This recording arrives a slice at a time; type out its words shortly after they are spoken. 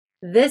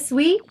This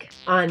week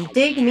on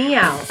Dig Me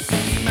Out.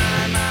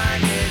 My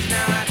mind is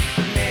not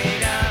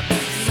made up.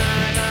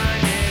 My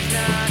mind is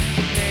not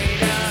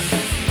made up.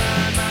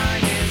 My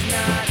mind is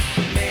not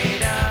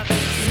made up.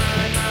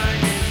 My mind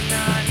is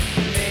not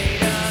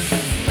made up.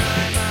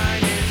 My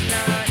mind is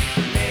not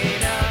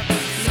made up.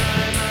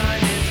 My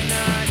mind is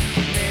not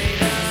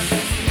made up.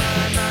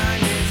 My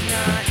mind is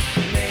not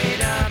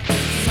made up.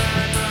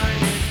 My mind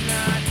is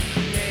not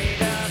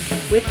made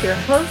up. With your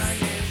hosts,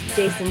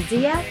 Jason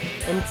Diaz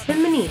and Tim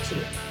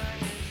Minichi.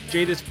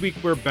 Jay, this week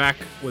we're back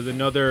with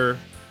another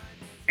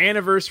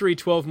anniversary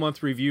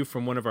 12-month review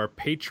from one of our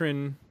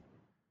patron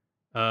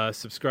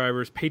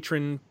subscribers.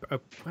 Patron, I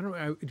don't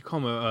know, you'd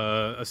call them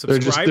a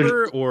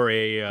subscriber or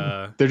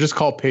a... They're just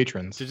called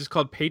patrons. They're just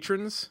called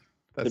patrons?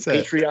 That's the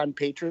it. Patreon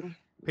patron.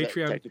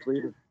 Patreon.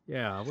 Technically.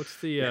 Yeah, what's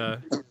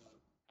the...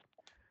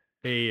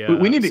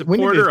 We need to-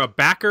 supporter, a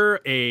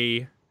backer,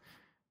 a...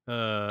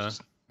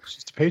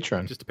 Just a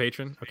patron. Just a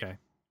patron? Okay.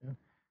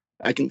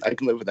 I can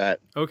live with that.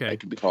 Okay. I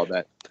can be called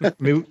that. I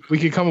mean, we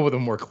could come up with a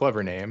more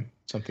clever name,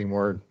 something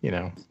more,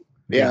 Yeah,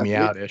 me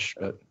out-ish.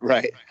 But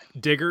Right.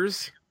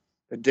 Diggers,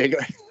 A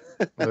digger.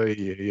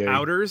 yeah.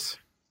 outers.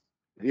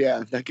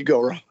 Yeah, that could go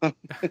wrong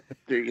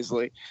very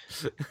easily.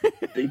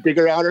 The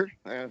digger outer.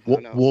 I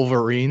don't know.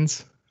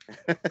 Wolverines,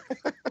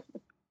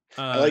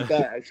 I like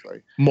that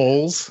actually.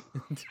 moles.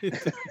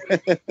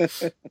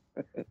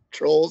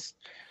 Trolls.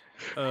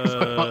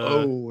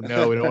 Oh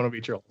no, we don't want to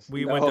be trolls.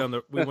 We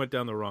No. went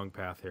down the wrong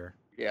path here.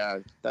 Yeah,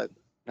 that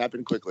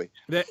happened quickly.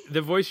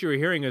 The voice you were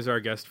hearing is our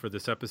guest for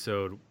this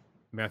episode,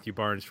 Matthew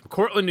Barnes from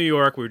Cortland, New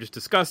York. We were just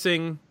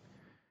discussing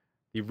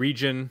the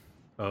region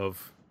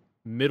of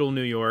Middle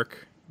New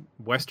York,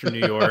 Western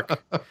New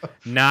York,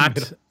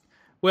 not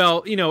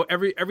well,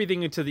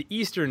 everything into the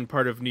eastern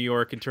part of New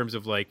York in terms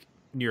of like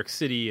New York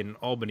City and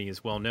Albany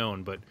is well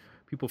known, but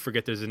people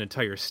forget there's an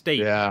entire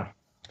state. Yeah.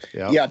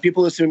 Yeah,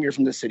 people assume you're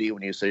from the city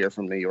when you say you're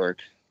from New York.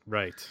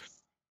 Right.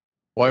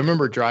 Well, I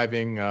remember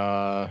driving.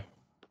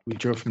 We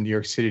drove from New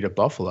York City to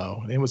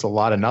Buffalo. It was a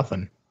lot of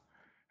nothing.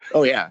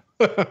 Oh yeah,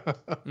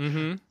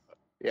 Mm-hmm.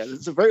 yeah.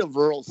 It's a very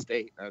rural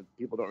state.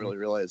 People don't really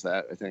realize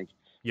that. I think.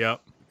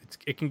 Yep.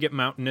 It can get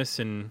mountainous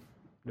and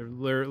there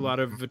are a lot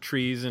of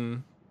trees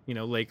and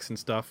lakes and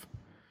stuff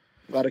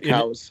A lot of In-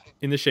 cows.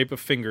 in the shape of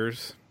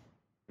fingers.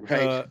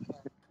 Right.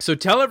 So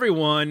tell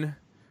everyone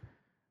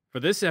for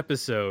this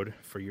episode,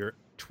 for your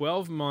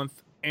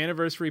 12-month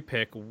anniversary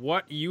pick,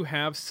 what you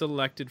have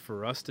selected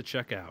for us to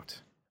check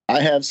out. I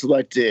have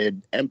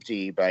selected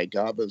 "Empty" by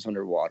God Lives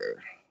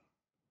Underwater.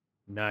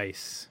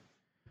 Nice.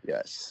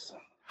 Yes.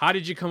 How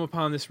did you come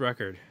upon this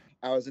record?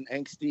 I was an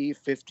angsty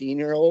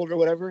 15-year-old or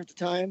whatever at the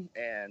time,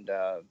 and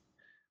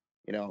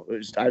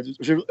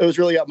it was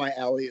really up my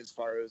alley as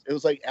far as it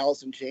was like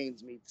Alice in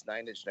Chains meets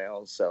Nine Inch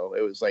Nails, so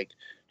it was like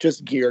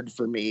just geared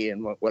for me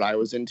and what I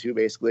was into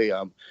basically.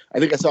 I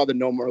think I saw the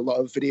No More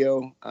Love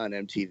video on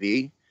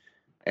MTV,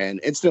 and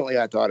instantly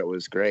I thought it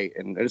was great,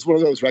 and it's one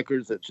of those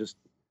records that just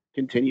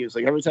continues.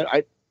 Like every time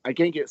I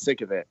can't get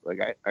sick of it. Like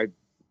I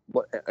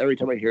every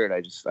time I hear it,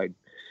 I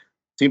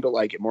seem to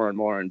like it more and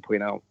more and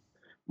point out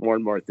more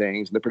and more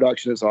things. And the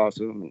production is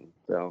awesome. And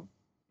so,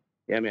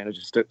 yeah, man, it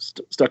just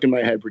stuck in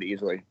my head pretty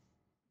easily.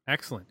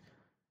 Excellent.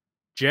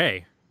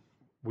 Jay,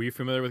 were you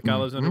familiar with God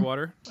Lives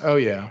Underwater? Oh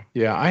yeah.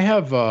 I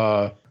have.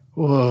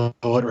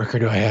 What record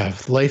do I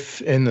have?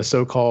 Life in the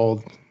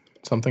So-Called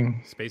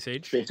something. Space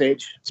Age? Space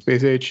Age.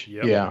 Space Age.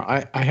 Yep.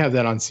 Yeah, I have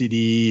that on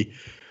CD.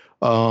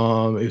 It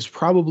was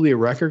probably a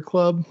record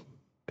club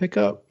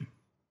pickup.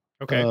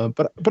 Okay.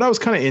 But I was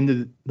kind of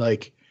into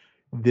like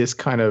this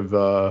kind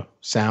of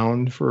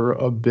sound for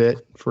a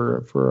bit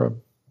for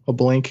a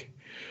blink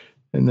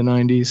in the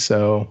 90s.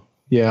 So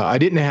yeah, I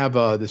didn't have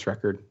this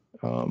record.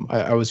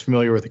 I was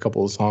familiar with a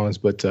couple of songs,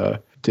 but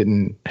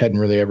hadn't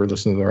really ever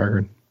listened to the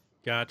record.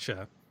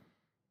 Gotcha.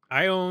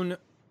 I own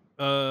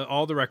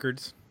all the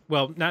records.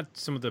 Well, not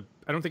some of the...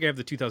 I don't think I have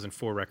the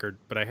 2004 record,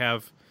 but I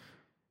have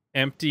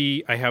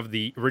Empty. I have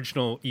the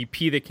original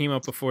EP that came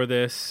out before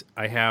this.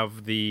 I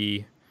have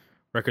the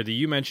record that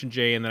you mentioned,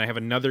 Jay, and then I have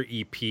another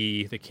EP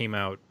that came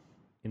out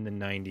in the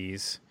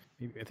 90s.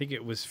 I think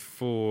it was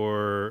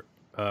for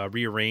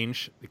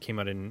Rearrange that came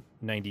out in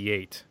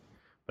 98.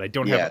 But I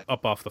don't have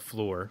Up Off the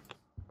Floor,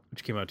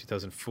 which came out in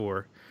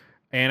 2004.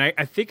 And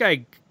I think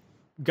I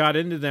got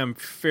into them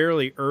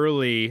fairly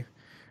early.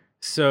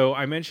 So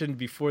I mentioned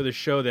before the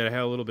show that I had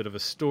a little bit of a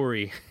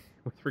story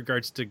with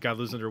regards to God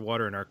Lives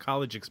Underwater and our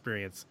college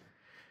experience.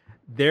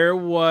 There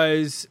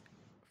was,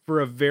 for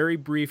a very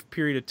brief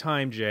period of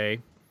time,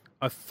 Jay,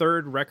 a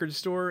third record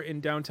store in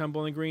downtown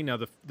Bowling Green. Now,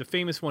 the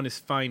famous one is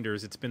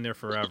Finders. It's been there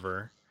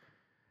forever.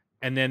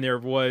 And then there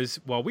was,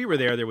 while we were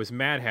there was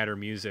Mad Hatter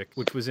Music,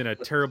 which was in a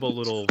terrible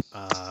little,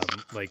 I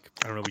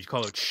don't know what you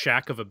call it,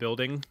 shack of a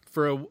building.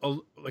 For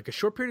a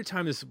short period of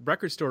time, this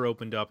record store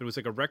opened up. It was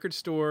like a record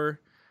store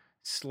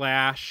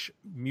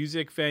 /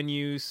 music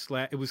venue /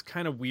 it was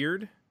kind of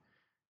weird.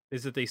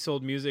 Is that they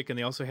sold music and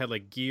they also had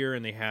like gear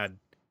and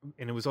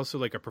it was also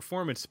like a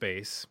performance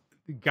space.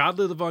 God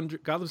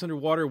Lives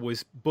Underwater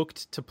was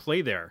booked to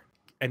play there.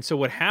 And so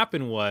what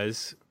happened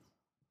was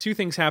two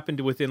things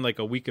happened within like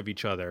a week of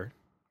each other.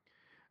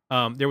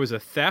 There was a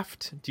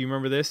theft. Do you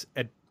remember this?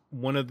 At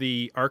one of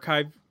the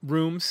archive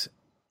rooms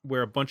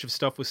where a bunch of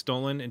stuff was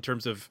stolen in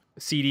terms of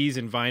CDs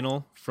and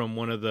vinyl from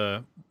one of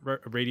the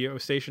radio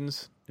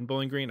stations in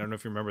Bowling Green. I don't know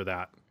if you remember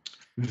that.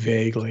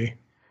 Vaguely.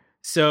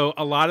 So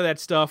a lot of that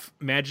stuff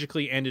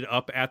magically ended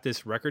up at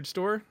this record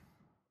store.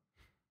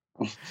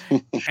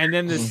 And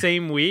then the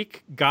same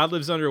week, God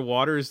Lives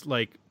Underwater's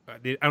like, I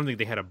don't think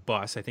they had a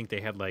bus. I think they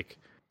had like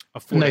a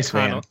Ford Nice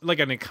van. Econo, like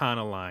an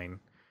Econoline,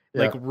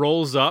 Yeah. like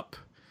rolls up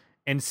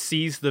and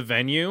sees the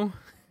venue.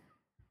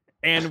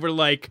 And we're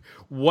like,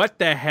 what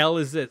the hell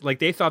is it? Like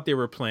they thought they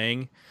were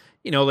playing,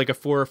 like a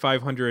 400 or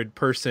 500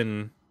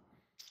 person,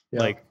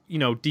 like,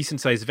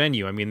 decent sized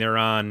venue. I mean, they're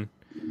on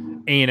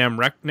A&M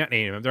not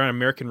A&M, they're on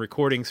American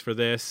Recordings for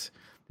this.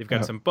 They've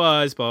got some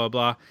buzz, blah, blah,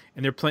 blah.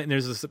 And they're playing,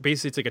 there's this,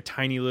 basically it's like a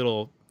tiny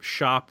little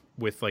shop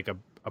with like a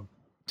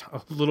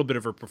little bit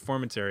of a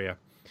performance area.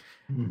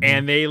 Mhm.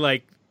 And they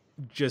like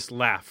just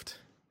left.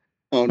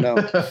 Oh no,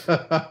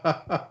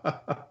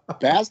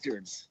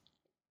 bastards!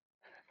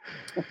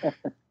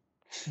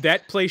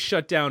 That place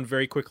shut down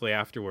very quickly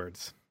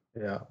afterwards.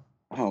 Yeah.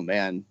 Oh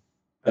man,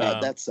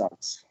 Um, that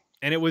sucks.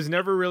 And it was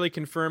never really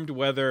confirmed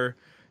whether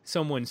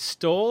someone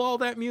stole all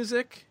that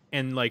music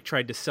and like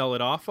tried to sell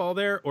it off all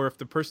there, or if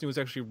the person who was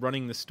actually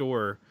running the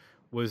store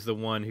was the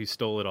one who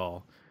stole it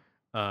all.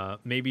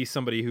 Maybe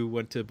somebody who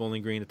went to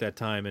Bowling Green at that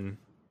time and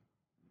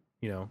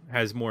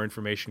has more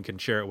information can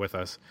share it with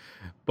us.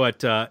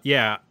 But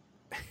yeah,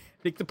 I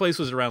think the place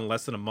was around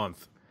less than a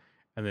month,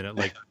 and then it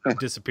like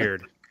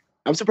disappeared.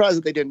 I'm surprised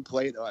that they didn't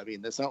play though. I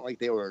mean, it's not like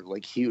they were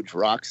like huge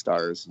rock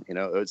stars. It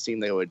would seem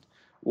they would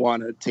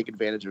want to take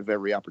advantage of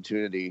every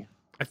opportunity.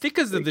 I think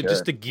because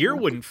just the gear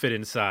wouldn't fit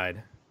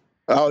inside.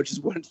 Oh, it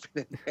just wouldn't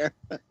fit in there.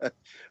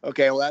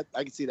 Okay, well,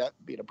 I can see that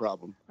being a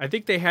problem. I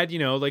think they had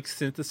like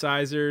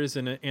synthesizers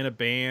and a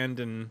band,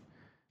 and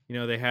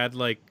they had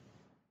like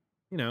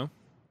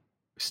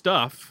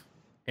stuff,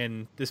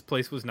 and this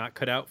place was not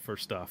cut out for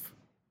stuff.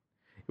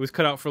 It was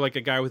cut out for like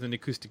a guy with an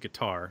acoustic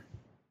guitar,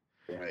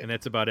 Right. and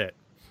that's about it.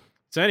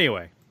 So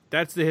anyway,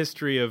 that's the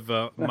history of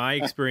my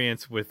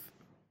experience with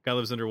God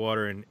Lives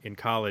Underwater in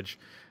college.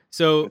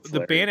 So That's the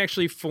band hilarious.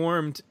 actually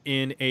formed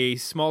in a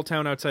small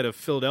town outside of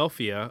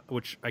Philadelphia,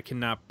 which I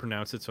cannot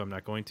pronounce it, so I'm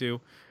not going to.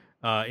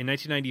 In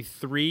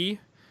 1993,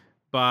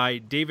 by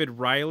David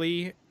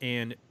Riley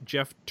and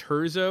Jeff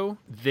Turzo.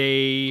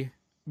 They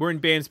were in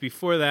bands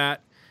before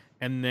that,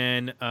 and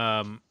then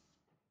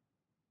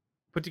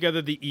put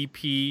together the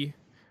EP,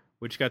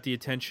 which got the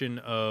attention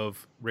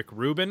of Rick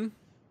Rubin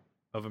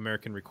of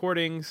American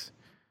Recordings.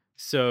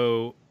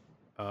 So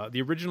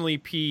the original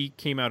EP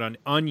came out on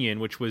Onion,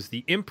 which was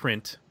the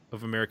imprint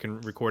of American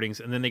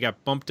Recordings, and then they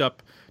got bumped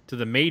up to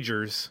the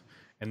majors,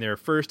 and their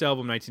first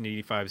album,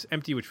 1985's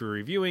Empty, which we're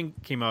reviewing,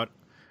 came out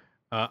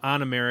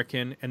on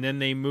American, and then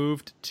they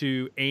moved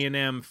to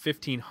A&M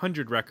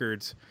 1500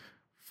 Records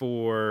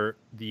for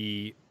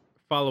the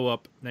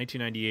follow-up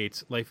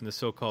 1998's Life in the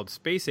So-Called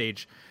Space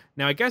Age.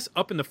 Now, I guess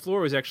Up in the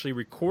Floor was actually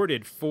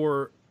recorded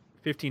for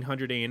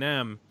 1500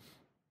 A&M,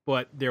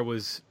 but there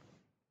was,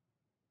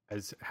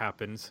 as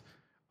happens,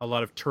 a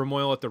lot of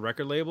turmoil at the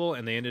record label,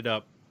 and they ended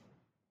up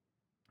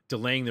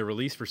delaying the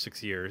release for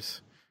 6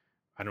 years.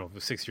 I don't know if it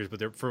was 6 years,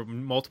 but for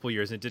multiple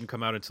years, and it didn't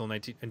come out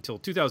until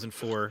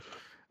 2004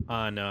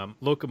 on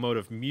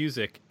Locomotive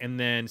Music. And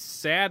then,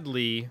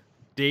 sadly,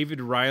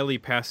 David Riley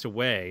passed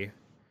away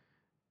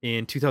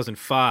in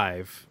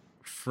 2005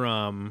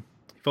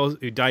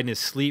 he died in his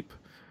sleep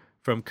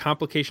from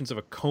complications of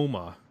a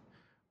coma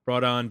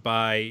brought on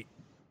by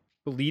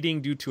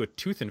bleeding due to a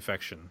tooth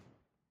infection.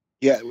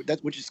 Yeah,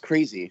 which is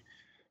crazy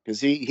because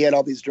he had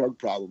all these drug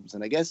problems,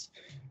 and I guess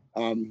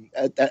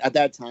at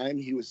that time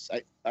he was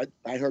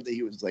I heard that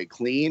he was like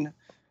clean,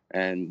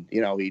 and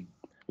he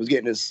was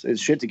getting his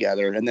shit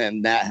together, and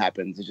then that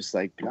happens. It's just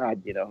like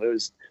God,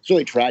 it's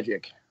really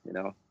tragic,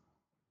 And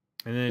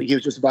then he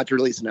was just about to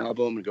release an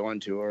album and go on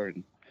tour,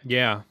 and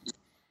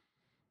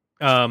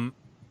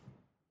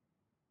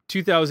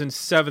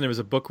 2007 there was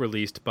a book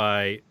released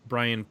by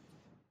Brian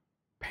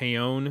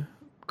Paone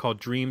called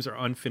Dreams Are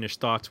Unfinished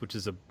Thoughts, which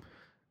is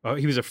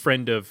he was a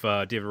friend of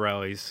David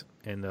Riley's,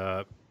 and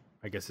I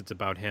guess it's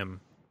about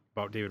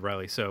David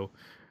Riley. So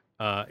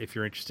if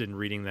you're interested in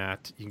reading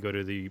that, you can go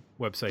to the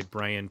website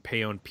Brian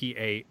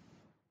Paone,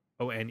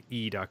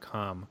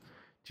 PAONE.com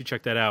to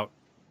check that out.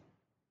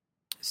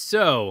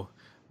 So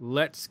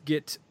let's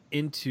get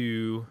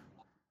into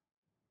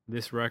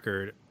this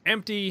record,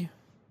 Empty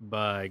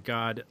by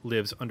God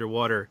Lives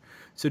Underwater.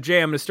 So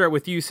Jay, I'm going to start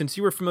with you since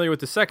you were familiar with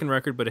the second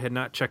record but had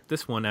not checked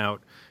this one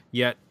out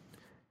yet.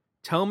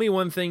 Tell me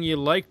one thing you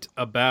liked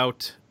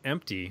about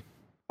Empty.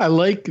 I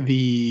like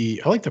the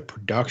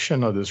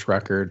production of this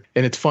record,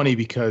 and it's funny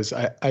because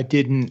I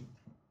didn't,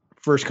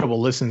 first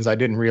couple listens, I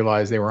didn't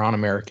realize they were on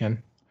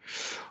American,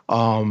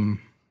 and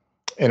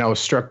I was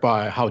struck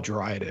by how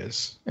dry it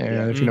is.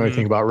 And if you know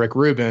anything about Rick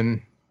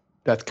Rubin,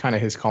 that's kind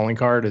of his calling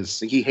card. Is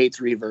he hates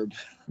reverb.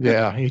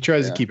 Yeah, he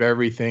tries to Yeah. keep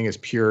everything as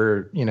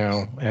pure, and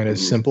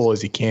as Mhm. simple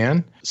as he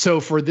can. So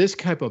for this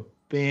type of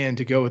band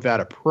to go with that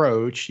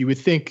approach, you would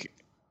think,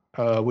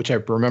 which I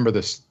remember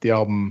the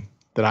album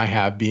that I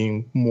have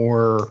being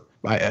more,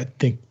 I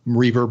think,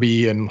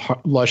 reverby and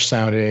lush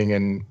sounding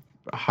and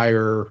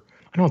higher.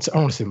 I don't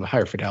want to say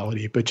higher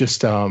fidelity, but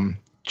just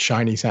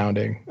shiny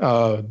sounding.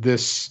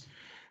 This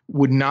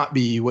would not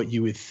be what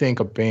you would think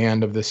a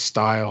band of this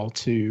style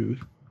to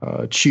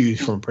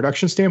choose from a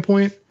production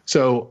standpoint.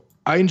 So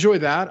I enjoy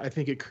that. I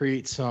think it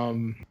creates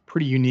some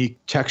pretty unique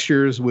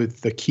textures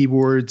with the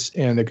keyboards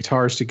and the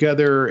guitars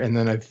together. And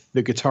then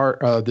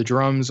the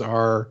drums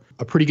are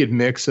a pretty good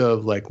mix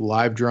of like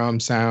live drum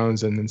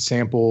sounds and then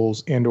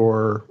samples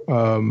and/or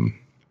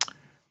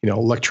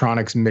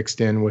electronics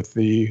mixed in with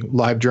the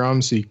live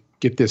drums. So you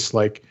get this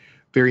like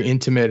very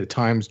intimate, at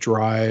times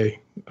dry,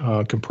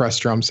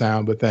 compressed drum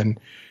sound, but then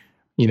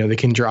they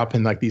can drop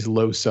in like these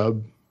low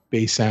sub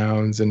bass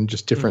sounds and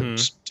just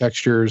different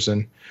textures.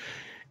 And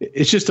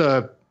it's just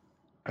I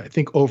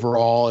think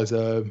overall as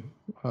a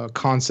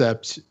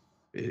concept,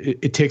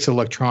 it takes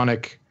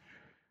electronic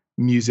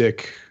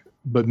music,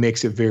 but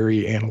makes it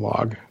very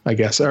analog, I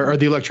guess, or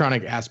the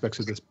electronic aspects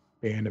of this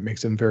band. It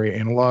makes them very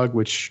analog,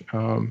 which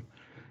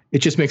it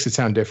just makes it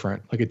sound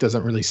different. Like it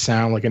doesn't really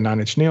sound like a Nine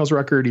Inch Nails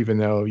record, even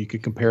though you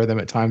could compare them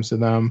at times to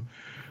them.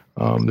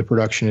 The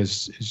production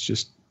is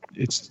just,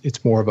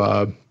 it's more of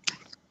a,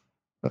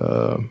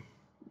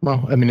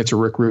 it's a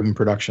Rick Rubin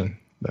production.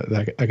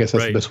 I guess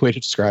that's the best way to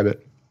describe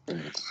it.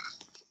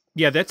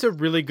 Yeah, that's a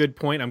really good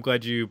point. I'm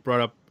glad you brought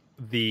up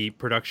the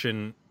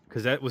production,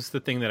 because that was the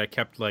thing that I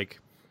kept like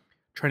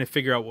trying to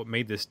figure out what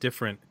made this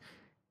different.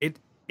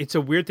 It's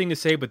a weird thing to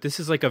say, but this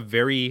is like a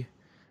very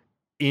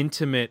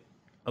intimate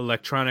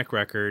electronic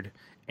record,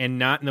 and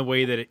not in the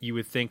way that you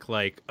would think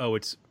like, oh,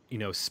 it's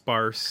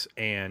sparse,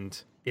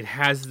 and it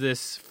has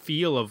this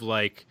feel of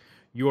like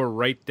you're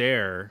right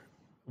there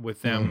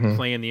with them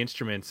playing the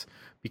instruments,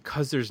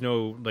 because there's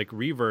no like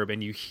reverb,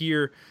 and you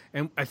hear.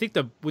 And I think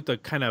with the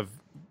kind of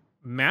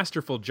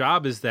masterful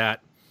job is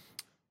that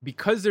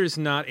because there's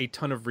not a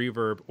ton of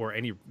reverb or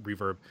any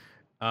reverb,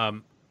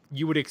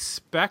 you would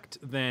expect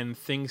then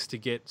things to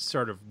get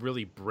sort of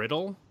really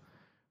brittle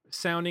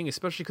sounding,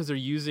 especially because they're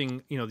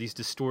using these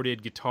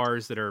distorted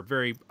guitars that are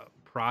very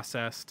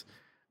processed,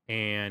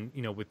 and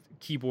with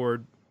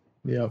keyboard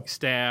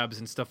stabs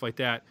and stuff like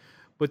that.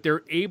 But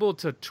they're able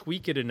to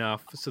tweak it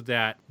enough so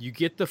that you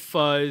get the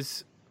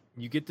fuzz,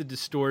 you get the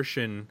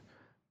distortion,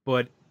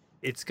 but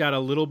it's got a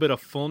little bit of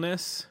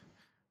fullness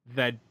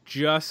that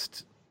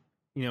just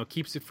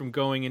keeps it from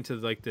going into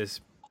like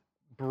this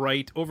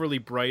overly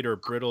bright or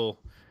brittle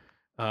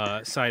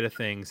side of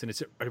things. And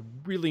it's a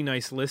really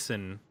nice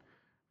listen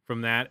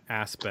from that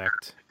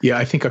aspect. Yeah,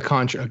 I think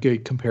a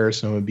good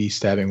comparison would be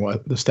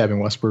the Stabbing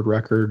Westward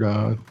record.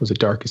 Was it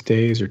Darkest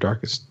Days or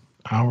Darkest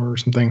Hour or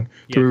something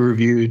that we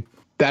reviewed?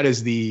 That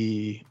is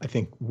I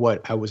think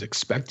what I was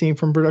expecting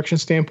from a production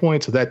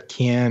standpoint. So that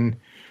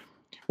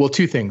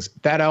two things.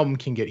 That album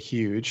can get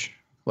huge,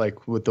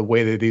 like with the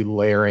way they do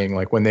layering.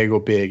 Like when they go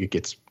big, it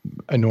gets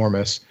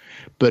enormous,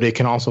 but it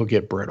can also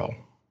get brittle.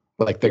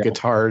 Like the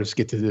guitars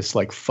get to this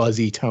like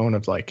fuzzy tone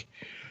of like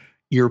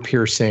ear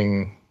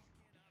piercing,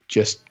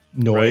 just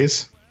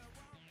noise,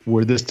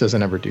 where this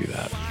doesn't ever do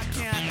that.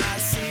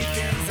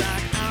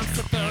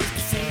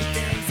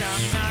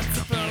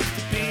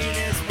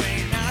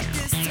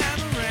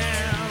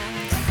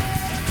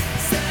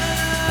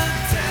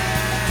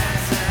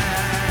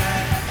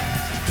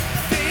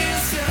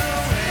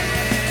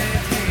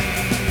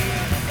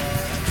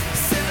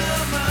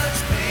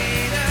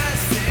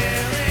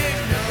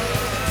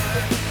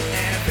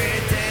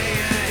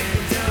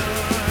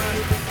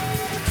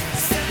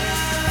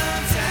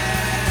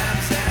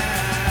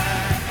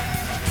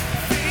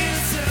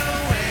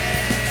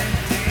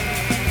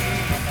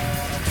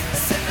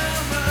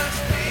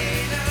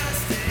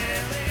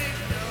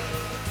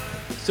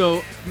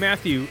 So,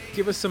 Matthew,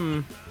 give us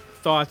some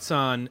thoughts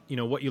on,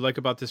 what you like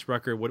about this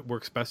record, what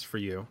works best for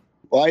you.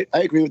 Well,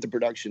 I agree with the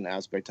production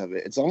aspect of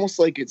it. It's almost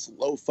like it's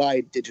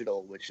lo-fi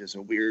digital, which is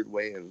a weird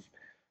way of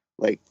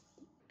like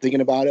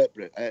thinking about it.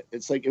 But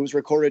it's like it was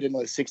recorded in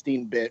like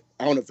 16-bit.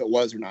 I don't know if it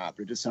was or not,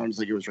 but it just sounds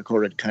like it was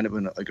recorded kind of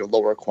in like a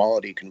lower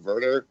quality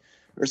converter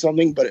or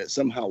something. But it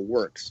somehow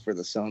works for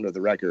the sound of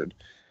the record.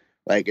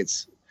 Like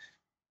it's,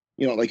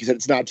 like you said,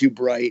 it's not too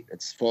bright.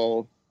 It's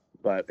full,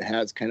 but it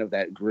has kind of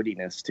that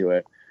grittiness to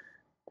it.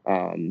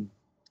 I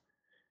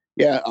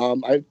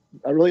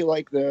really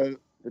like the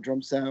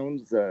drum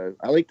sounds.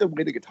 I like the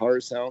way the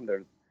guitars sound.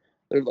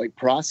 They're like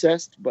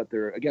processed, but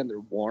they're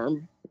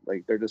warm.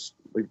 Like they're just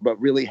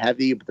but really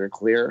heavy, but they're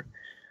clear.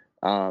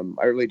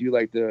 I really do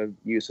like the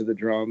use of the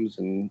drums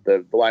and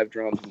the live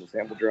drums and the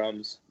sample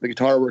drums. The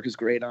guitar work is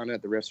great on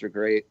it. The riffs are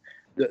great.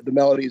 The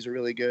melodies are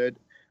really good.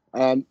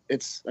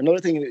 It's another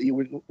thing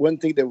that one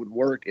thing that would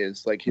work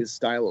is like his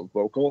style of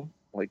vocal.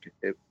 Like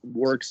it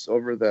works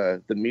over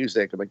the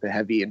music, like the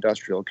heavy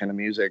industrial kind of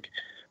music,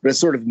 but it's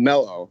sort of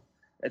mellow.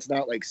 It's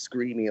not like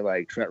screamy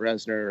like Trent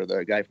Reznor or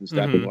the guy from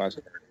Steppenwolf.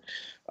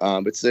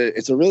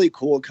 It's a really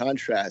cool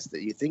contrast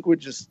that you think would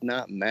just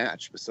not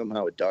match, but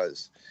somehow it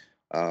does.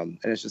 And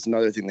it's just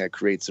another thing that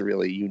creates a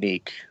really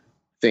unique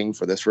thing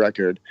for this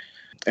record.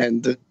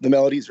 And the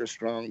melodies are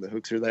strong, the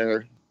hooks are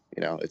there.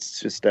 You know, it's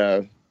just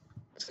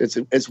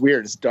it's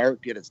weird. It's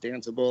dark yet it's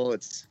danceable.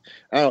 It's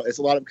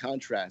a lot of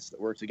contrasts that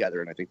work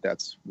together, and I think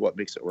that's what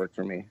makes it work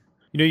for me.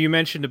 You know, you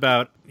mentioned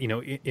about, you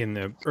know, in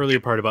the earlier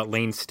part about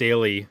Lane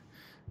Staley,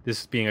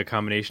 this being a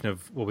combination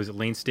of, what was it,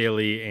 Lane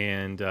Staley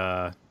and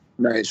Nine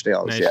Inch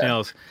Nails. Nine Inch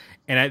Nails.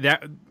 And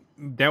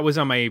that was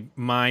on my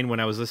mind when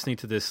I was listening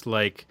to this.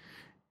 Like,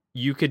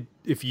 you could,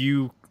 if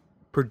you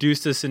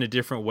produced this in a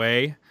different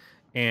way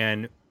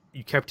and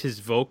you kept his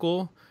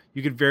vocal,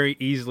 you could very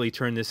easily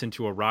turn this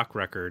into a rock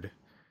record,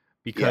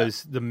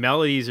 because the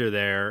melodies are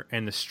there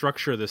and the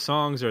structure of the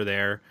songs are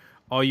there.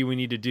 All you would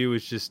need to do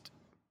is just,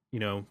 you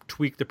know,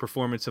 tweak the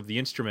performance of the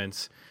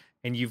instruments,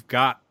 and you've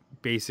got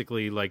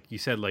basically, like you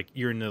said, like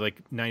you're in the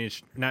like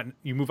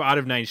you move out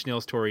of Nine Inch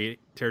Nails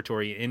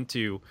territory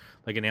into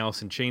like an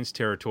Alice in Chains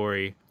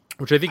territory,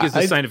 which I think is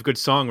a sign of good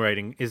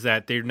songwriting, is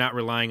that they're not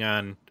relying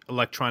on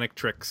electronic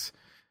tricks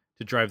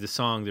to drive the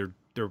song.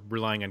 They're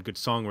relying on good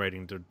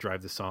songwriting to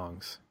drive the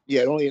songs.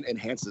 Yeah, it only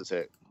enhances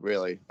it,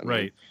 really. I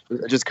mean,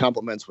 it just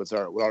complements what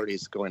already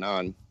is going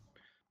on.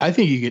 I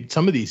think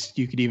some of these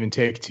you could even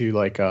take to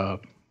like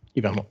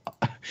even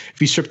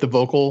if you strip the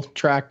vocal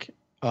track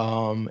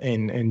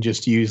and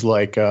just use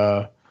like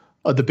the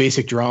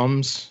basic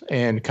drums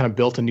and kind of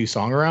built a new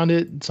song around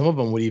it. Some of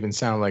them would even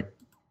sound like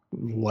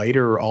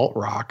lighter alt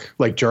rock,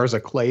 like Jars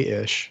of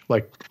Clay-ish.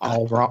 Like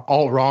All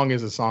Wrong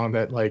is a song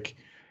that, like,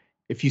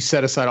 if you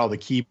set aside all the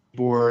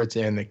keyboards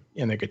and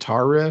the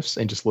guitar riffs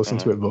and just listen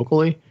to it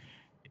vocally,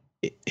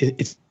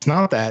 it's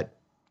not that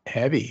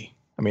heavy.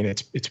 I mean,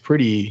 it's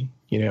pretty,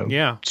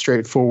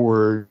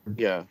 straightforward.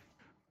 Yeah.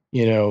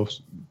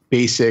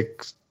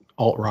 Basic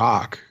alt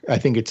rock. I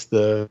think it's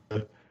the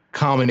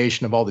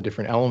combination of all the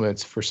different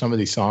elements for some of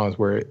these songs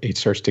where it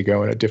starts to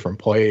go in a different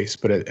place,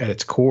 but at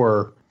its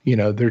core,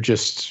 they're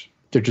just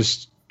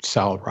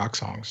solid rock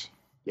songs.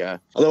 Yeah.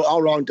 Although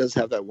All Wrong does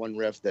have that one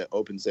riff that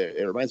opens it.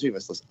 It reminds me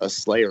of a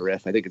Slayer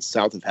riff. I think it's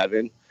South of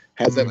Heaven.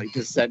 Has that like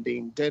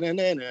descending. Great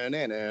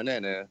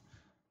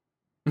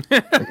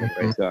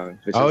song.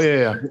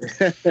 Yeah.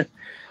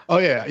 Oh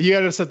yeah, you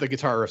got to set the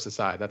guitar riffs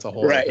aside. That's a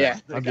whole right. Thing. Yeah,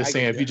 I'm just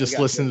saying, if you just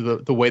listen to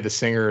the way the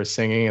singer is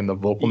singing and the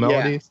vocal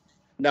melodies,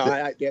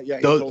 no,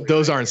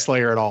 those aren't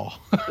Slayer at all.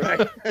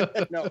 Right?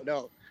 No,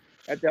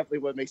 that definitely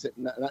what makes it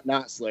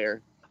not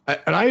Slayer.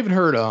 I even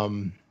heard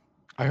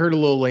I heard a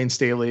little Lane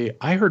Staley.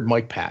 I heard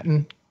Mike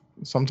Patton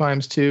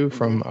sometimes too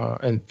from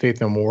and Faith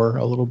No More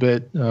a little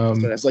bit. So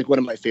that's like one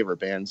of my favorite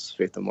bands,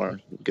 Faith No More,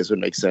 because it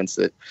makes sense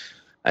that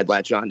I'd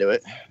latch onto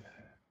it.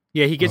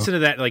 Yeah, he gets into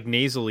that like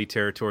nasally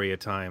territory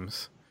at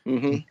times.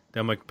 Mm-hmm.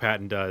 That Mike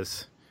Patton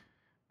does.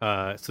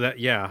 So that,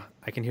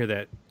 I can hear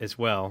that as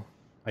well.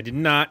 I did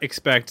not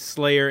expect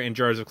Slayer and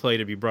Jars of Clay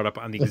to be brought up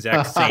on the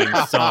exact same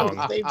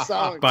song. Same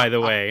song. By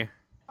the way.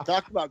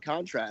 Talk about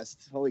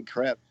contrast. Holy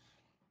crap.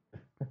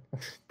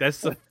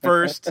 That's the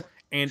first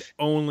and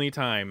only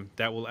time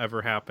that will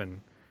ever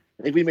happen.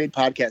 I think we made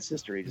podcast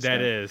history.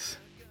 That is.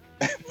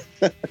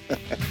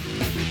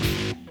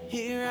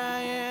 Here I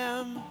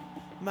am,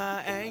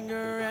 my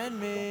anger and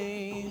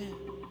me.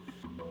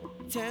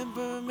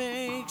 Temper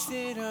makes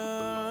it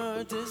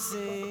hard to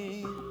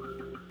see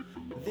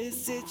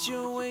this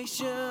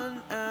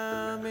situation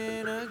I'm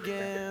in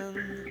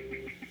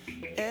again.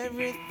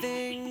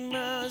 Everything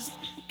must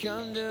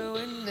come to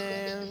an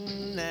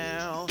end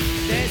now.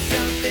 There's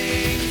some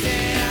things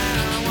that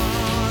I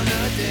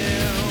wanna do,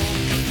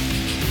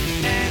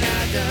 and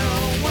I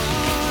don't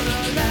wanna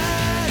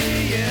lie to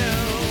you,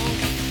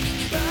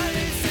 but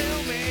it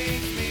still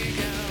makes me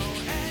go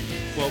and do.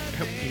 Well,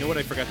 you know what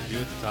I forgot to do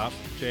at the top,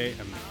 Jay?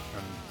 I'm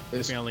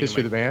failing.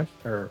 History of the band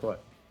or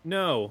what?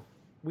 No,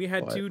 we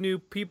had 2 new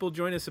people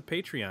join us at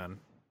Patreon.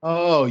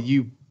 Oh,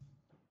 you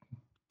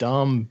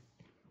dumb.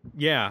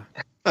 Yeah.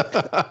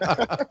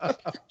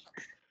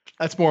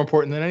 That's more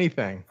important than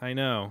anything. I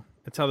know.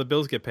 That's how the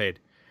bills get paid.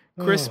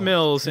 Chris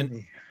Mills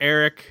and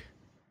Eric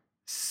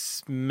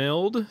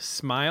Smilde,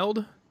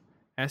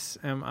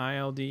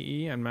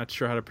 S-M-I-L-D-E. I'm not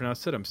sure how to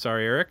pronounce it. I'm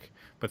sorry, Eric.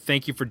 But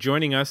thank you for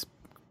joining us,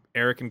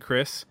 Eric and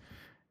Chris,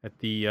 at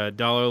the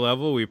dollar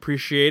level. We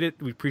appreciate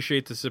it. We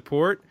appreciate the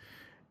support,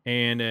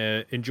 and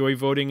enjoy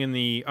voting in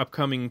the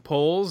upcoming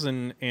polls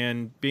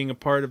and being a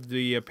part of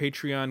the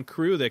Patreon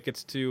crew that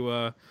gets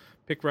to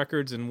pick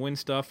records and win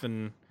stuff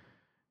and,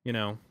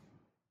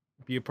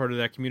 be a part of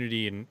that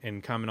community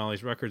and comment on all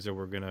these records that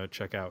we're going to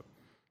check out.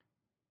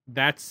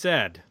 That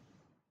said,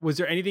 was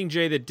there anything,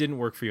 Jay, that didn't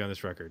work for you on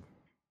this record?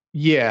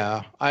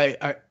 Yeah,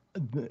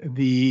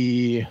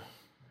 the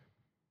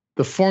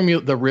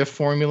riff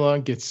formula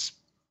gets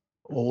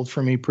old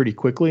for me pretty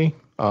quickly.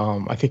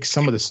 I think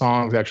some of the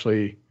songs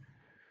actually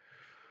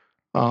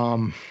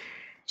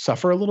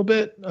suffer a little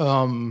bit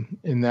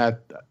in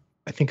that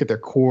I think at their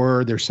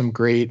core there's some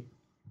great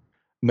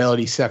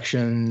melody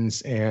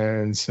sections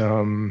and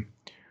some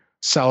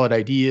solid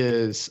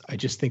ideas. I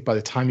just think by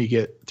the time you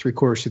get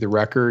 3/4 through the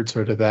record,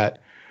 sort of that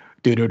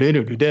the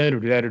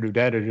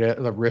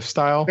riff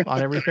style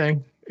on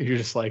everything, you're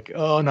just like,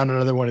 oh, not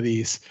another one of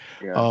these.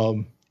 Yeah.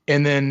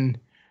 And then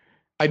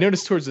I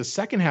noticed towards the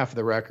second half of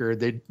the record,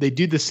 they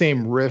do the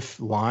same riff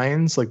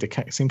lines, like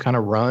the same kind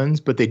of runs,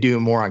 but they do it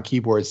more on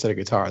keyboard instead of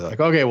guitar. They're like,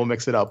 okay, we'll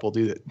mix it up. We'll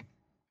do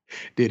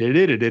it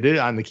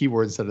on the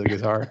keyboard instead of the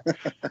guitar.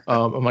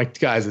 I'm like,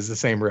 guys, it's the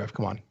same riff.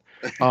 Come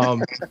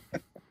on.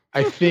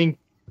 I think,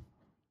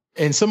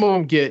 and some of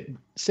them get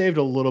saved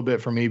a little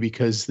bit for me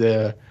because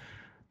the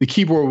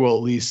keyboard will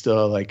at least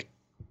like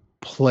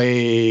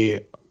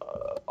play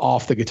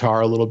off the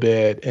guitar a little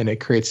bit, and it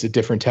creates a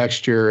different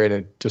texture, and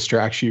it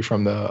distracts you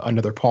from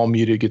another palm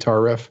muted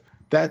guitar riff.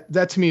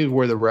 That to me is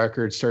where the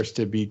record starts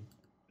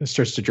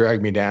to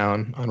drag me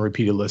down on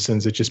repeated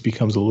listens. It just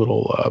becomes a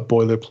little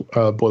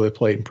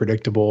boilerplate and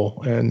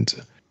predictable, and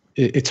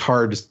it's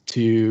hard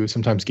to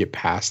sometimes get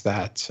past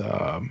that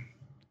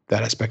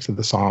aspect of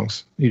the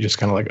songs. You just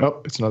kind of like,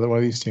 oh, it's another one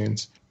of these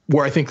tunes.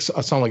 Where I think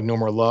a song like No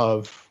More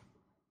Love,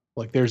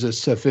 like there's a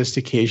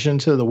sophistication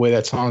to the way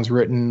that song's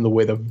written, the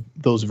way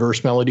those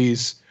verse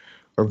melodies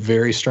are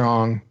very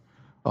strong.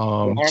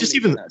 Just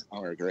even that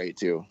song are great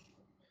too.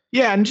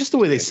 Yeah, and just the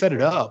way they set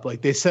it up,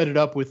 like they set it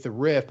up with the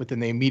riff, but then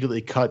they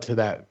immediately cut to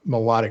that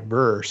melodic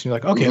verse. And you're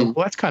like, okay, well,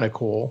 that's kind of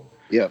cool.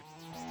 Yeah.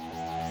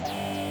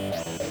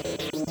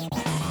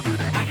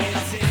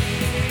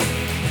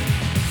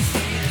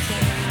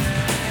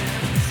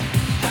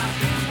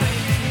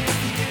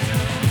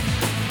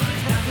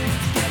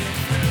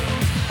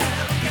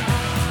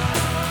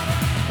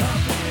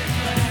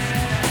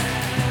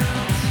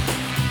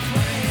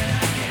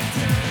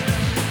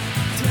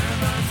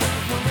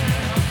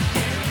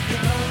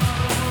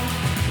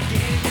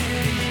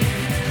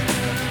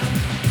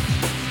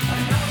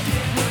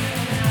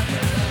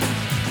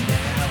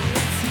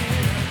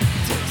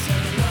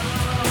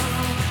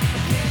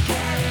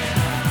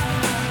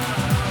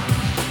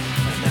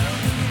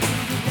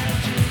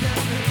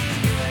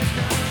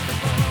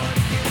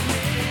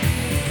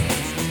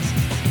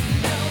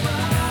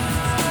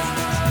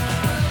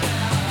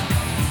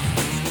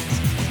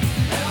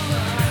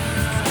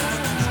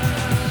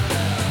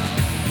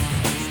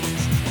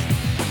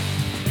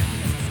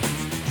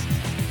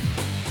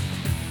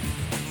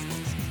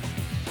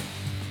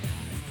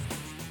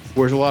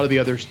 Whereas a lot of the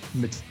other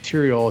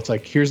material, it's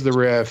like, here's the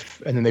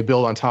riff, and then they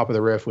build on top of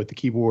the riff with the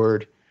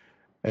keyboard,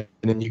 and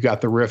then you got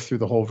the riff through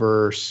the whole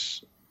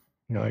verse.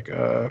 You're like,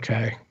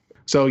 okay.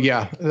 So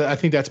yeah, I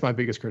think that's my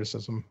biggest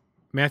criticism.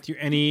 Matthew,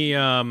 any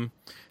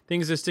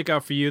things that stick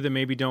out for you that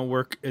maybe don't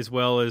work as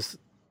well as?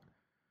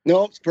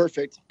 No, it's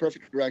perfect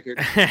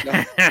record.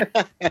 No,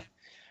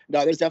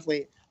 no, there's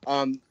definitely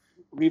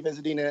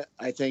revisiting it.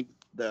 I think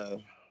the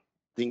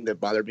thing that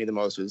bothered me the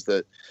most was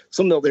that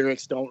some of the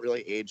lyrics don't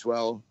really age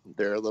well.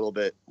 They're a little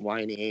bit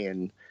whiny,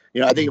 and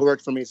I think it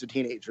worked for me as a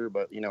teenager,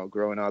 but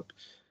growing up,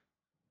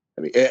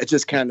 I mean, it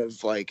just kind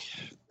of like,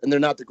 and they're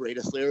not the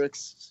greatest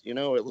lyrics. A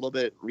little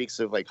bit reeks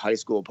of like high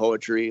school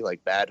poetry,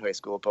 like bad high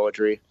school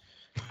poetry.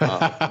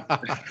 Yeah,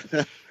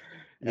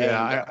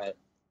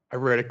 I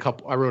wrote a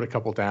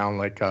couple down,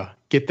 like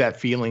get that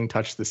feeling,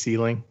 touch the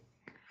ceiling.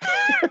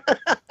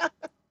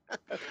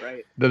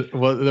 Right. There's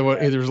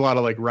a lot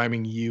of like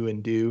rhyming you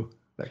and do,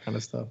 that kind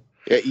of stuff.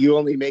 Yeah, you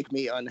only make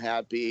me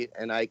unhappy,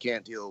 and I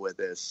can't deal with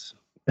this.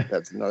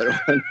 That's another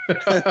one.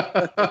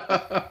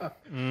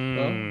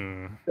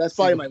 Well, that's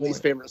probably my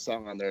least favorite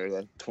song on there,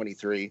 the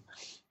 23.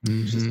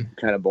 It's just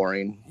kind of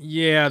boring.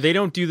 Yeah, they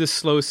don't do the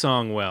slow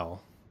song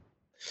well.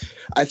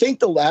 I think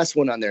the last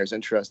one on there is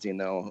interesting,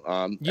 though.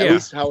 Yeah. At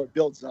least how it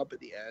builds up at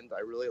the end.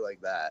 I really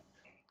like that.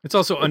 It's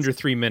also under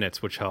 3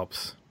 minutes, which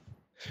helps.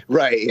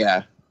 Right,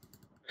 yeah.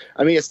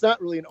 I mean, it's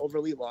not really an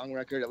overly long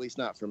record, at least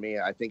not for me.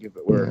 I think if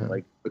it were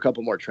like a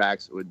couple more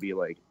tracks, it would be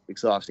like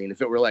exhausting.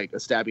 If it were like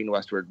a Stabbing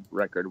Westward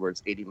record where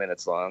it's 80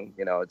 minutes long,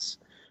 there's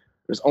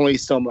only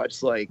so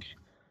much like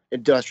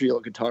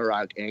industrial guitar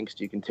rock angst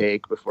you can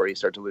take before you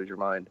start to lose your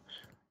mind.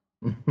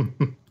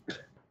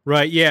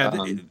 Right, yeah.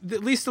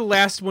 At least the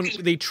last one,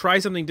 they try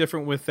something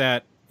different with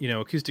that,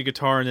 acoustic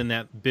guitar and then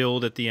that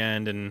build at the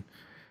end. And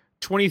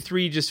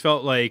 23 just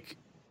felt like,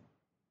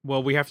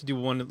 well, we have to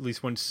do at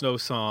least one slow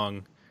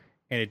song.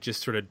 And it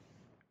just sort of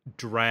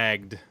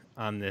dragged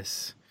on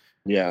this.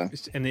 Yeah.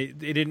 And they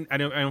didn't, I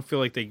don't feel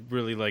like they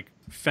really like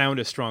found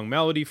a strong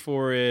melody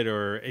for it,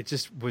 or it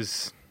just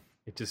was,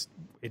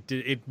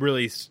 it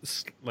really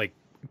like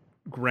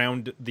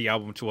ground the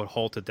album to a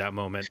halt at that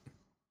moment.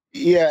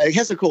 Yeah, it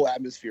has a cool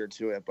atmosphere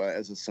to it, but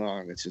as a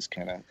song, it's just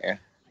kind of,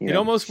 It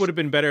almost would have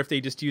been better if they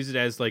just used it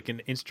as like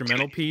an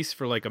instrumental piece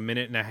for like a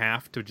minute and a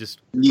half to just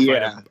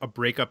provide a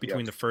breakup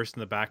between the first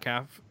and the back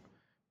half,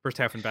 first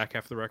half and back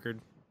half of the record.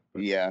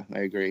 Yeah,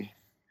 I agree.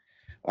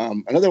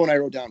 Another one I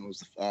wrote down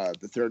was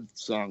the third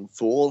song,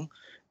 "Fool."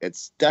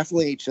 It's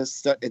definitely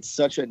just it's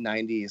such a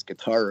 '90s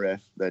guitar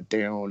riff. The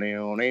down.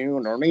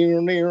 I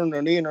mean,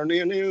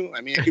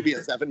 it could be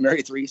a Seven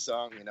Mary 3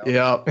 song,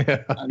 Yeah.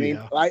 I mean,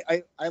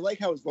 I like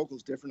how his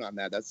vocals different on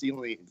that. That's the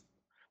only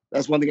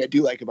That's one thing I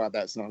do like about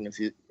that song.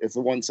 It's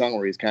the one song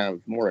where he's kind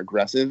of more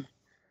aggressive,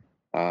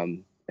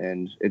 and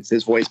it's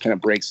his voice kind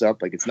of breaks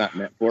up, like it's not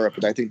meant for it.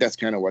 But I think that's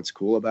kind of what's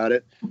cool about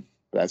it.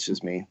 That's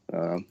just me.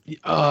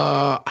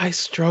 I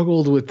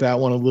struggled with that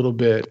one a little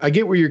bit. I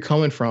get where you're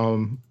coming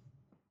from.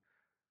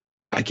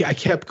 I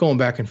kept going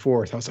back and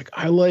forth. I was like,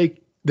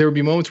 there would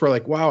be moments where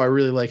like, wow, I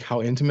really like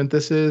how intimate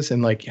this is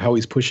and like how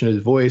he's pushing his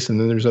voice. And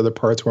then there's other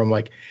parts where I'm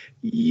like,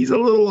 he's a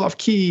little off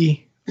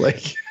key.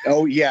 Like,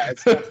 oh yeah,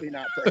 it's definitely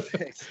not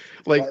perfect.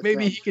 Like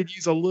maybe he could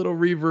use a little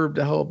reverb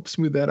to help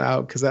smooth that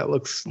out. Cause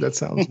that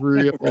sounds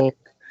real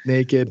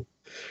naked.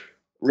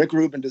 Rick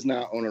Rubin does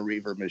not own a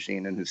reverb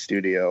machine in his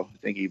studio. I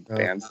think he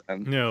bans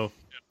them. No,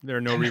 there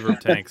are no reverb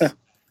tanks.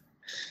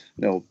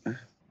 No.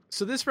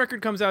 So this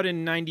record comes out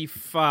in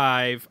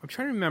 95. I'm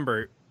trying to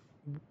remember.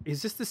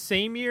 Is this the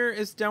same year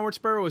as Downward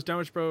Spiral? Or was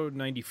Downward Spiral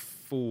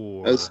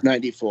 94? It was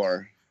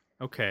 94.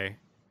 Okay.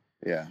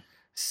 Yeah.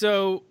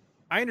 So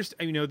I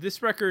understand,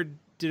 this record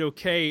did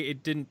okay.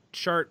 It didn't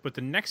chart, but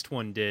the next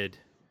one did,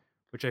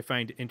 which I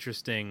find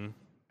interesting.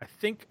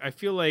 I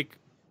feel like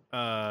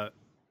the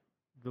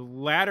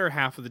latter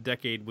half of the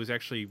decade was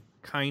actually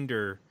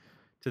kinder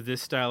to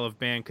this style of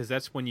band, because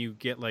that's when you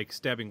get like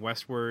Stabbing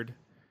Westward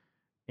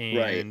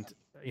and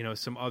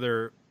some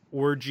other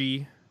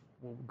Orgy,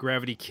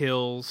 Gravity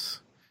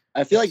Kills.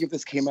 I feel like if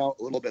this came out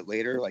a little bit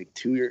later, like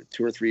 2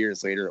 or 3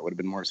 years later, it would have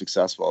been more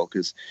successful,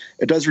 because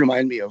it does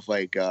remind me of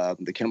like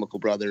the Chemical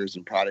Brothers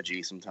and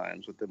Prodigy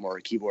sometimes, with the more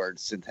keyboard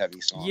synth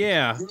heavy songs.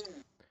 Yeah,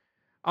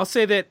 I'll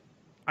say that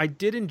I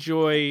did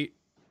enjoy.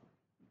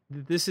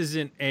 This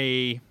isn't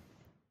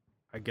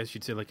I guess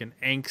you'd say like an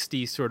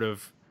angsty sort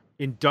of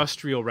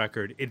industrial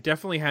record. It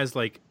definitely has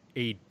like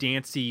a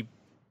dancey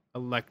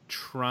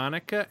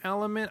electronica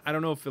element. I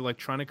don't know if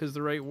electronica is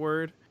the right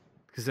word,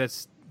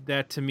 because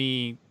that to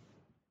me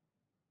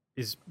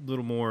is a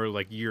little more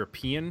like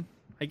European,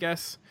 I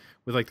guess,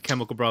 with like the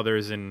Chemical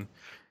Brothers and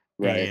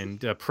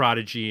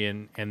Prodigy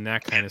and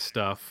that kind of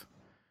stuff.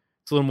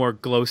 It's a little more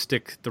Glow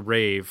Stick the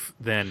Rave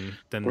than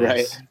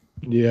this.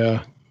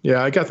 Yeah,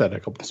 I got that in a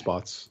couple of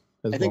spots.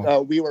 I think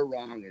We Were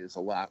Wrong is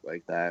a lot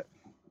like that.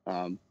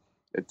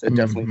 It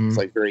definitely is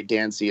like very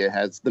dancey. It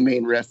has the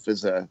main riff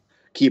is a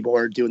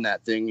keyboard doing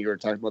that thing you were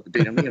talking about, the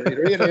beat.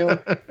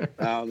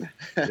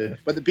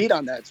 But the beat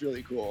on that's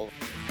really cool.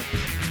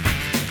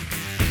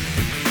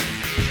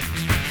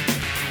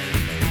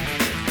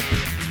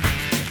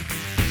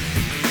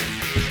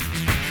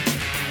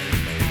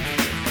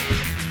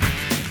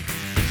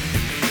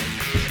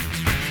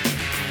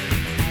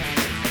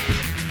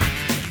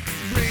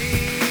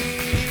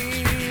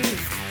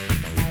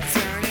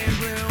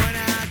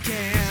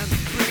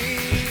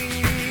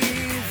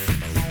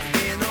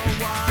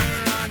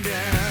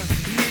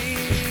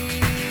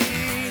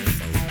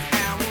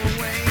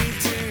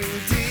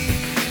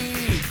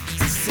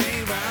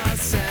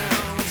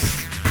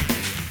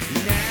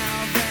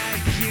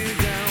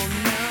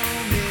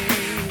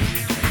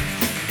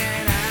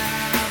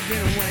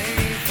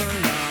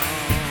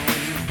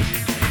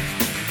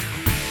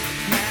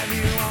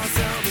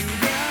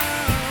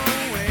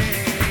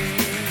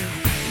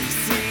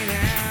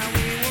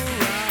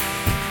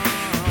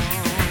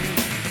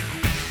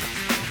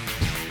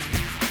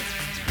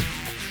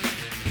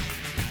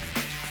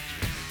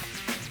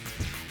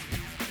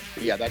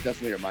 Yeah, that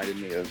definitely reminded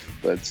me of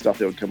the stuff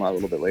that would come out a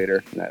little bit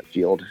later in that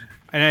field.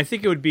 And I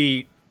think we'd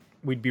be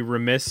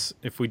remiss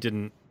if we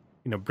didn't,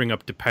 bring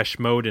up Depeche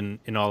Mode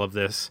in all of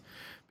this,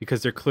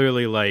 because they're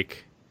clearly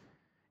like,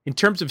 in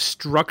terms of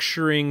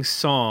structuring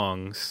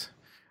songs,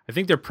 I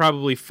think they're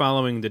probably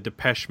following the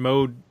Depeche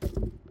Mode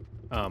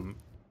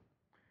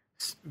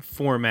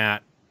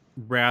format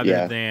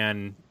rather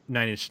than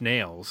Nine Inch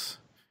Nails.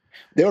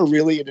 They were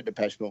really into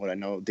Depeche Mode. I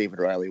know David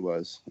Riley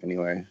was,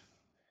 anyway.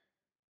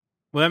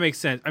 Well, that makes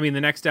sense. I mean, the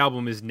next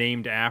album is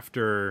named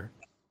after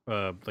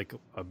like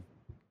a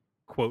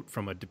quote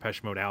from a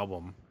Depeche Mode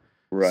album.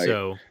 Right.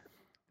 So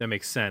that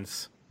makes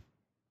sense.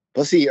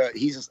 Plus,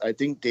 I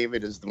think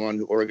David is the one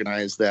who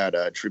organized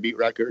that tribute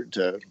record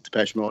to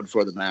Depeche Mode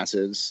for the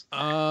masses.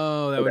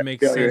 Oh, that would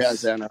make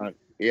sense.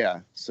 Yeah,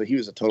 so he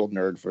was a total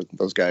nerd for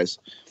those guys,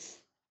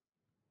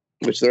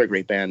 which they're a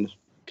great band.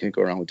 Can't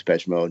go wrong with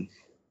Depeche Mode.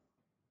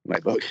 My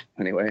book,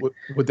 anyway.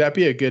 Would that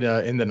be a good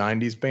in the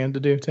 90s band to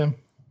do, Tim?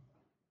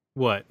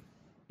 What?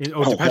 Depeche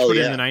Mode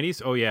in the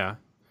 90s? Oh, yeah.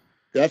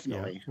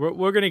 Definitely. Yeah.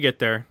 We're going to get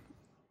there.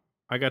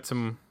 I got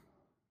them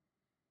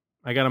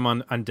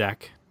on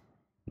deck.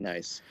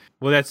 Nice.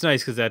 Well, that's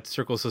nice, because that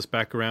circles us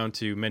back around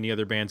to many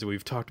other bands that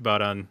we've talked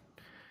about on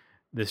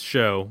this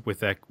show with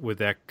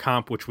that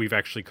comp, which we've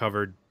actually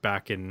covered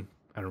back in,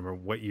 I don't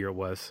remember what year it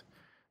was,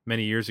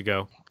 many years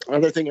ago.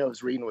 Another thing I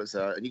was reading was,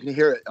 and you can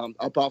hear it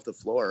Up Off the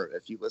Floor.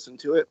 If you listen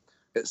to it,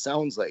 it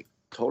sounds like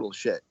total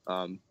shit.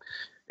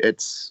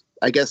 It's,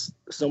 I guess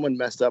someone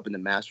messed up in the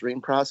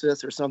mastering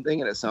process or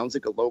something, and it sounds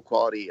like a low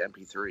quality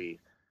MP3.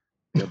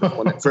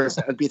 When the first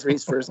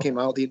MP3s first came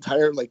out, the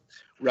entire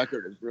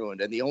record is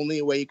ruined, and the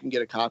only way you can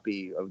get a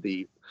copy of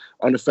the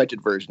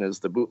unaffected version is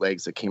the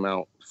bootlegs that came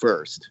out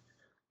first.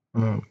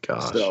 Oh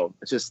gosh! So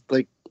it's just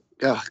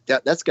God,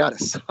 that's gotta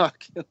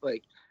suck.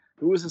 Like,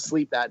 who was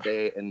asleep that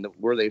day and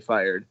were they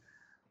fired?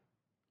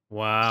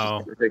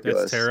 Wow,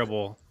 Ridiculous. that's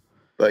terrible.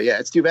 But yeah,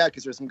 it's too bad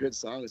because there's some good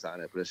songs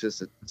on it, but it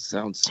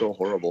sounds so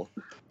horrible.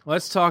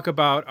 Let's talk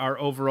about our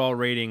overall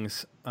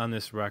ratings on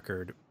this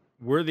record.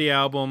 Worthy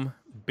album,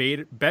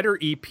 better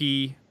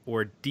EP,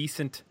 or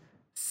decent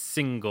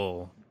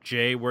single?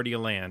 Jay, where do you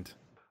land?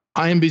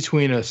 I'm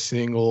between a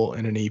single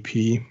and an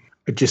EP.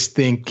 I just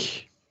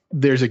think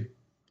there's a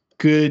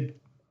good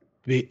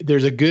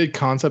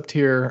concept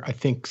here. I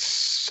think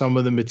some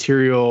of the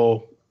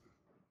material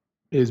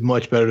is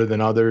much better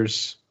than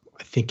others.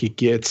 I think it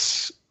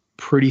gets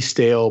pretty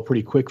stale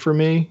pretty quick for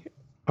me.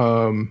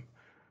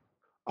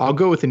 I'll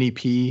go with an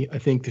EP. I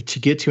think that to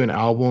get to an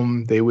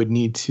album, they would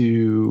need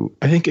to.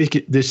 I think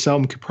this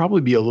album could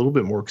probably be a little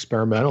bit more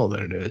experimental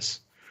than it is.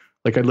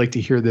 Like, I'd like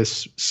to hear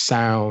this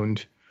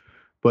sound,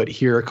 but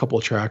hear a couple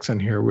of tracks on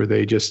here where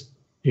they just,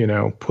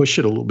 push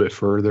it a little bit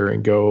further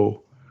and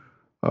go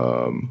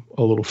a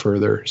little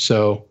further.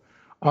 So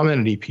I'm at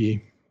an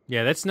EP.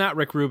 Yeah, that's not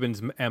Rick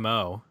Rubin's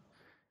MO.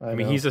 I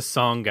mean, he's a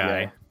song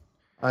guy. Yeah,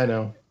 I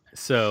know.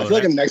 So I feel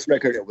like on the next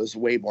record, it was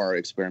way more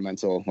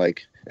experimental.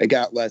 Like, it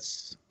got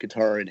less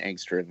guitar and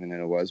angst driven,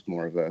 and it was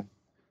more of a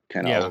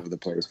kind of all over the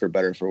place, for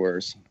better or for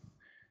worse.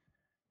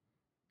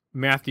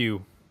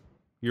 Matthew,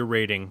 your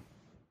rating?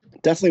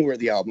 Definitely worth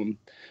the album.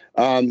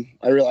 I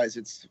realize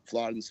it's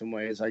flawed in some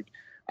ways. Like,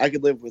 I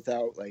could live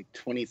without like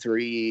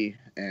 23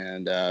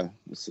 and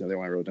what's the other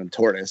one I wrote down?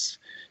 Tortoise.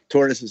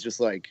 Tortoise is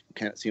just like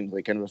seems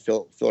like kind of a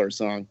filler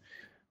song,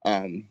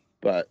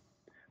 but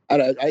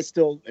I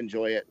still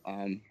enjoy it.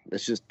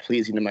 It's just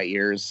pleasing to my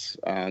ears.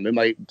 It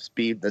might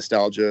be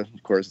nostalgia,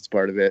 of course, it's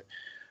part of it,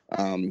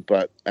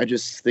 but I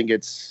just think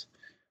it's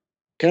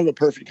kind of a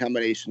perfect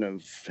combination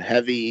of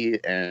heavy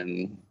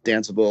and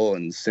danceable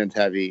and synth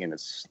heavy, and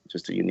it's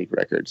just a unique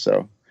record.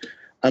 So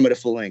I'm at a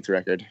full-length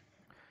record.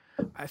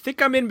 I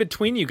think I'm in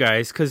between you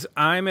guys because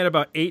I'm at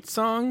about 8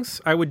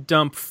 songs. I would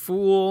dump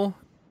Fool,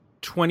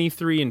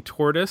 23, and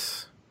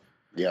Tortoise.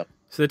 Yep.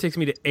 So that takes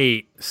me to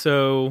 8.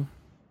 So,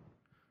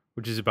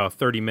 which is about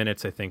 30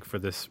 minutes, I think, for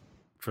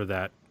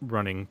that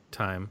running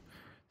time.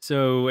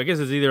 So I guess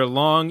it's either a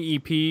long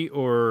EP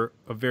or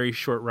a very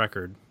short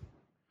record.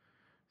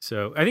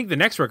 So I think the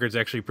next record is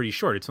actually pretty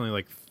short. It's only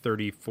like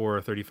 34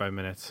 or 35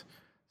 minutes.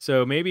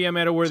 So maybe I'm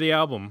at a worthy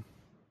album.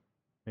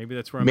 Maybe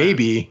that's where I'm at.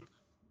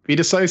 Be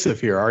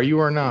decisive here. Are you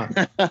or not?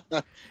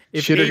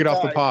 Should or get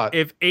off the pot.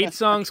 If 8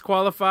 songs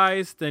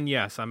qualifies, then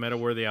yes, I'm at a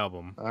worthy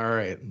album. All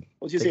right.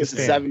 What'd you say? It's a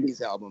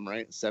 70s album,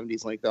 right?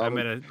 70s like the album?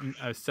 I'm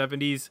at a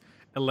 70s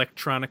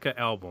electronica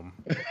album.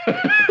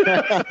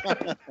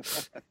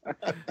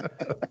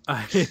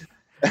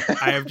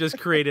 I have just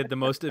created the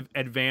most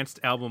advanced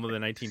album of the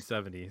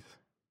 1970s.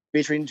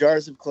 Featuring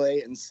Jars of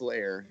Clay and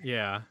Slayer.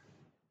 Yeah.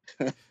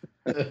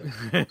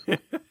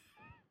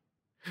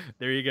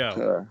 There you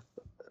go.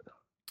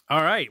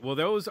 All right. Well,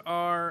 those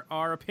are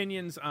our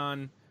opinions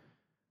on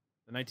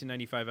the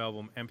 1995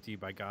 album Empty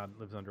by God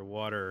Lives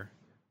Underwater.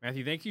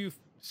 Matthew, thank you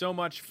so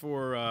much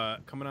for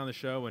coming on the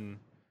show and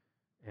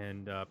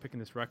picking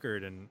this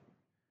record, and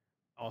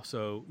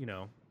also,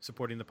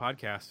 supporting the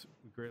podcast.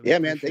 We greatly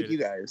man. Thank you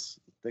guys.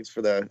 Thanks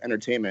for the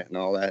entertainment and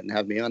all that, and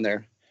having me on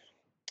there.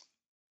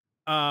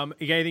 You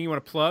got anything you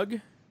want to plug?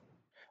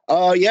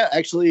 Yeah,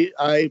 actually,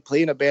 I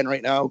play in a band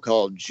right now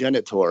called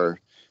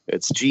Genitor.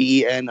 It's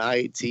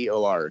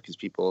Genitor because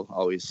people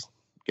always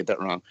get that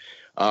wrong.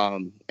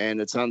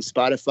 And it's on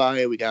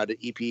Spotify. We got an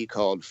EP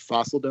called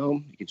Fossil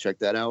Dome. You can check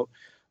that out.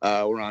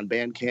 We're on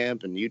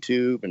Bandcamp and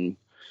YouTube and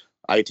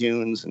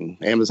iTunes and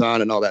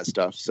Amazon and all that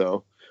stuff.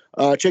 So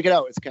check it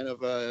out. It's kind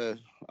of a,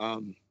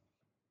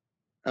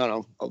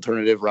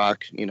 alternative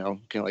rock, kind of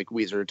like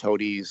Weezer,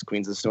 Toadies,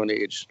 Queens of the Stone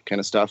Age kind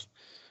of stuff.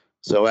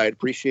 So I'd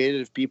appreciate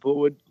it if people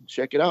would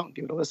check it out and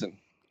give it a listen.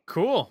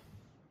 Cool.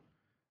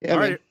 Yeah, all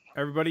man. right,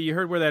 everybody, you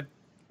heard where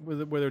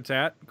it's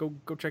at. Go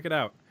check it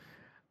out.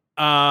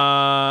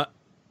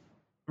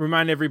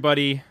 Remind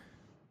everybody,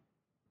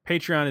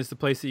 Patreon is the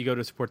place that you go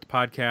to support the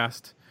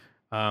podcast.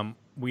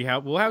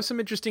 We'll have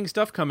some interesting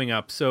stuff coming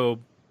up,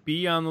 so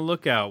be on the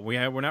lookout.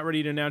 We're not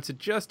ready to announce it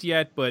just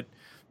yet, but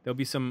there'll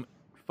be some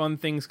fun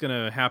things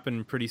gonna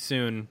happen pretty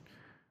soon,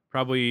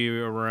 probably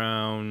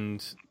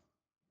around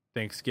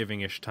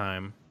Thanksgiving-ish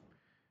time.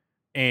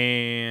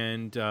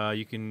 And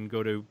you can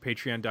go to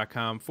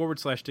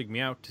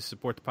patreon.com/digmeout to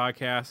support the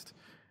podcast,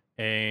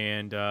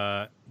 and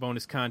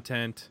bonus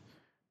content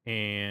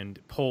and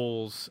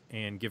polls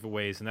and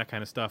giveaways and that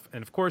kind of stuff.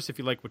 And of course, if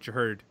you like what you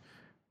heard,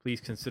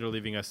 please consider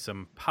leaving us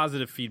some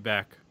positive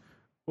feedback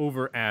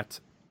over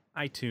at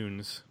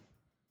iTunes.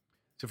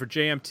 So for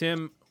JM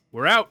Tim,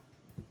 we're out,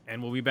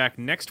 and we'll be back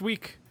next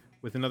week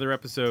with another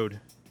episode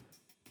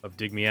of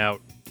Dig Me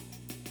Out.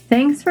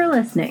 Thanks for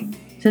listening.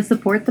 To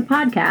support the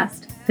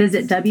podcast,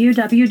 visit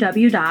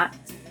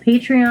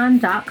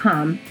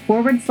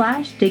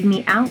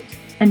www.patreon.com/digmeout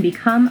and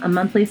become a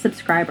monthly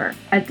subscriber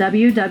at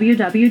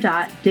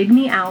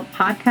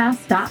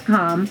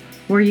www.digmeoutpodcast.com,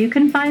 where you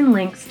can find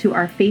links to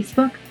our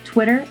Facebook,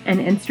 Twitter, and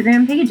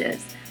Instagram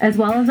pages, as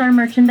well as our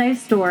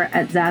merchandise store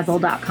at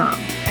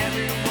Zazzle.com.